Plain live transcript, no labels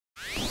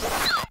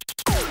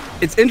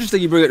it's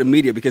interesting you bring up the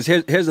media because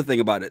here's the thing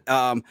about it.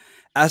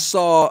 I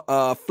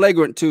saw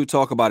Flagrant 2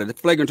 talk about it.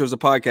 Flagrant 2 is a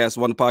podcast,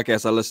 one of the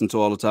podcasts I listen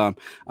to all the time,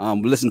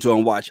 listen to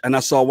and watch. And I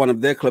saw one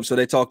of their clips where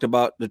they talked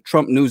about the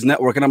Trump News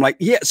Network. And I'm like,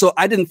 yeah, so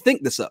I didn't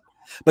think this up.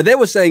 But they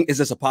were saying, is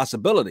this a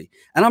possibility?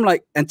 And I'm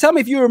like, and tell me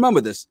if you remember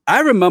this.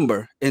 I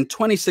remember in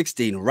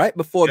 2016, right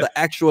before the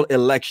actual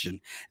election,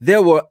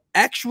 there were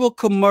actual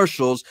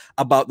commercials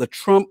about the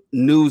Trump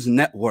News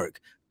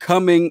Network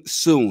coming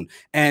soon.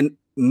 And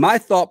my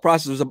thought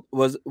process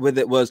was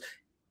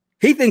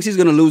he thinks he's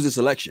going to lose this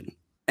election.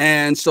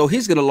 And so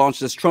he's going to launch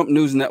this Trump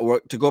News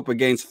Network to go up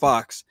against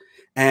Fox.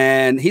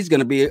 And he's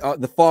going to be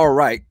the far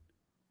right.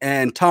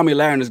 And Tommy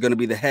Lahren is going to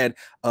be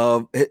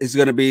is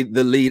going to be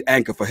the lead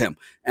anchor for him.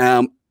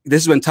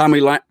 This is when Tommy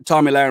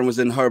Lahren was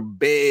in her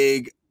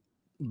big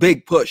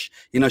push.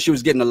 You know, she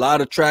was getting a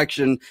lot of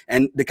traction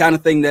and the kind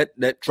of thing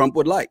that Trump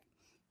would like.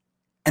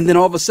 And then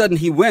all of a sudden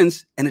he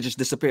wins and it just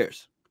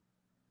disappears.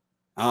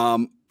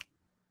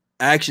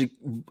 Actually,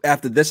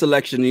 after this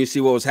election, you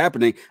see what was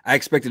happening. I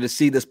expected to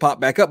see this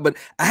pop back up, but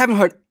I haven't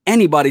heard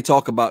anybody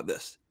talk about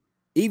this.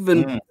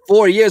 Even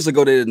 4 years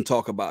ago, they didn't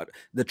talk about it,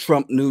 the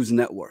Trump News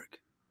Network.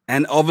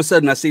 And all of a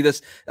sudden, I see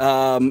this.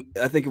 I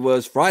think it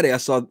was Friday. I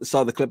saw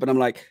the clip, and I'm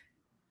like,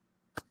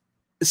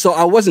 so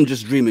I wasn't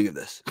just dreaming of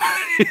this.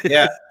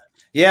 Yeah.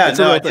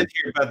 No, I did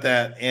hear about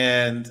that,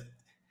 and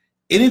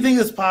anything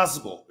is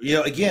possible. You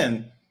know,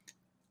 again,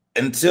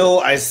 until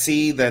I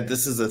see that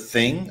this is a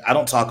thing, I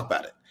don't talk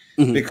about it.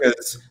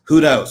 Because who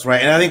knows,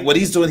 right? And I think what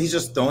he's doing, he's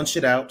just throwing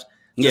shit out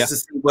just to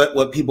see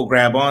what people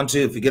grab onto.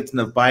 If he gets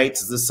enough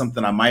bites, is this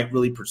something I might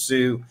really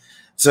pursue?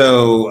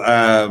 So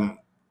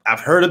I've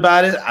heard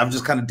about it. I've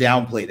just kind of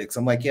downplayed it because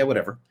I'm like, yeah,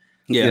 whatever.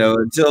 Yeah. You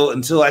know,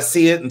 until I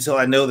see it, until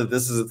I know that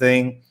this is a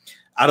thing,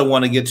 I don't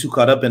want to get too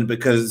caught up in it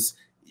because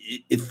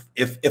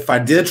if I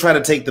did try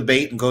to take the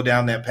bait and go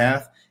down that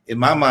path, in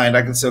my mind,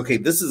 I can say, okay,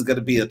 this is going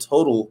to be a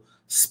total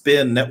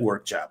spin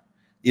network job.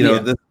 You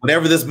know,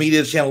 whatever this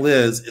media channel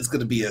is, it's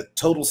going to be a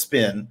total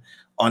spin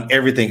on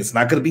everything. It's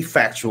not going to be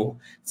factual.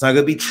 It's not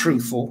going to be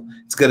truthful.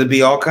 It's going to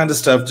be all kinds of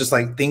stuff, just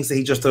like things that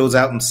he just throws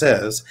out and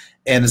says.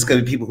 And it's going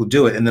to be people who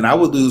do it. And then I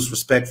would lose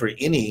respect for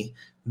any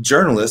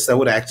journalist that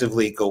would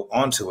actively go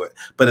onto it.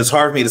 But it's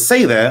hard for me to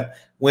say that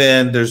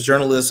when there's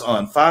journalists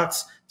on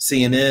Fox,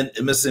 CNN,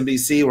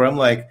 MSNBC, where I'm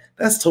like,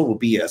 that's total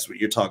BS what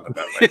you're talking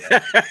about right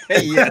now.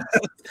 Yeah.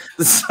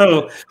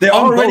 So they're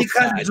already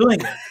kind of doing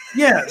it.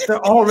 Yeah,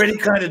 they're already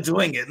kind of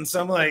doing it. And so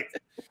I'm like,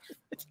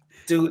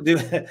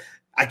 dude,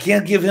 I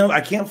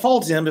can't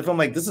fault him if I'm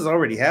like, this is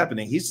already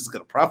happening. He's just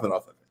going to profit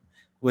off of it,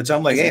 which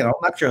I'm like, hey, I'll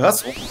knock your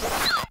hustle.